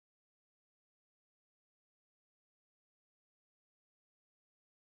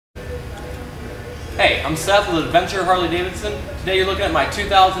Hey, I'm Seth with Adventure Harley-Davidson. Today you're looking at my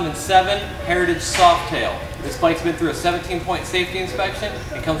 2007 Heritage Softail. This bike's been through a 17-point safety inspection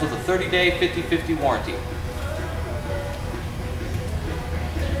and comes with a 30-day 50/50 warranty.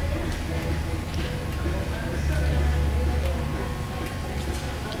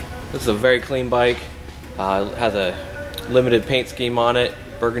 This is a very clean bike. It has a limited paint scheme on it,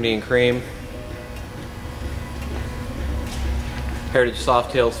 burgundy and cream. Heritage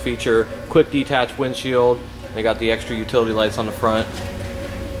Softails feature quick detach windshield. They got the extra utility lights on the front.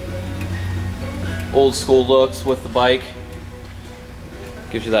 Old school looks with the bike.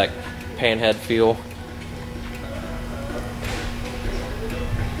 Gives you that panhead feel.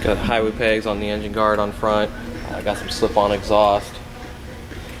 Got highway pegs on the engine guard on front. Got some slip-on exhaust.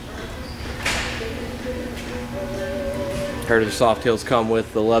 Heritage Softails come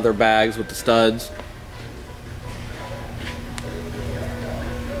with the leather bags with the studs.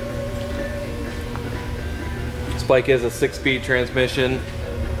 This bike is a 6-speed transmission,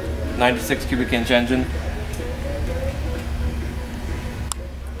 96 cubic inch engine.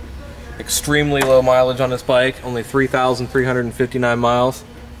 Extremely low mileage on this bike, only 3,359 miles.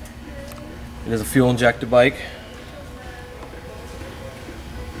 It is a fuel injected bike.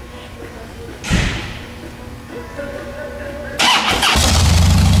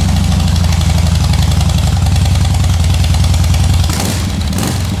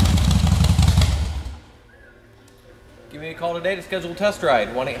 Give me a call today to schedule a test ride.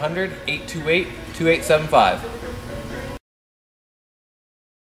 1-800-828-2875.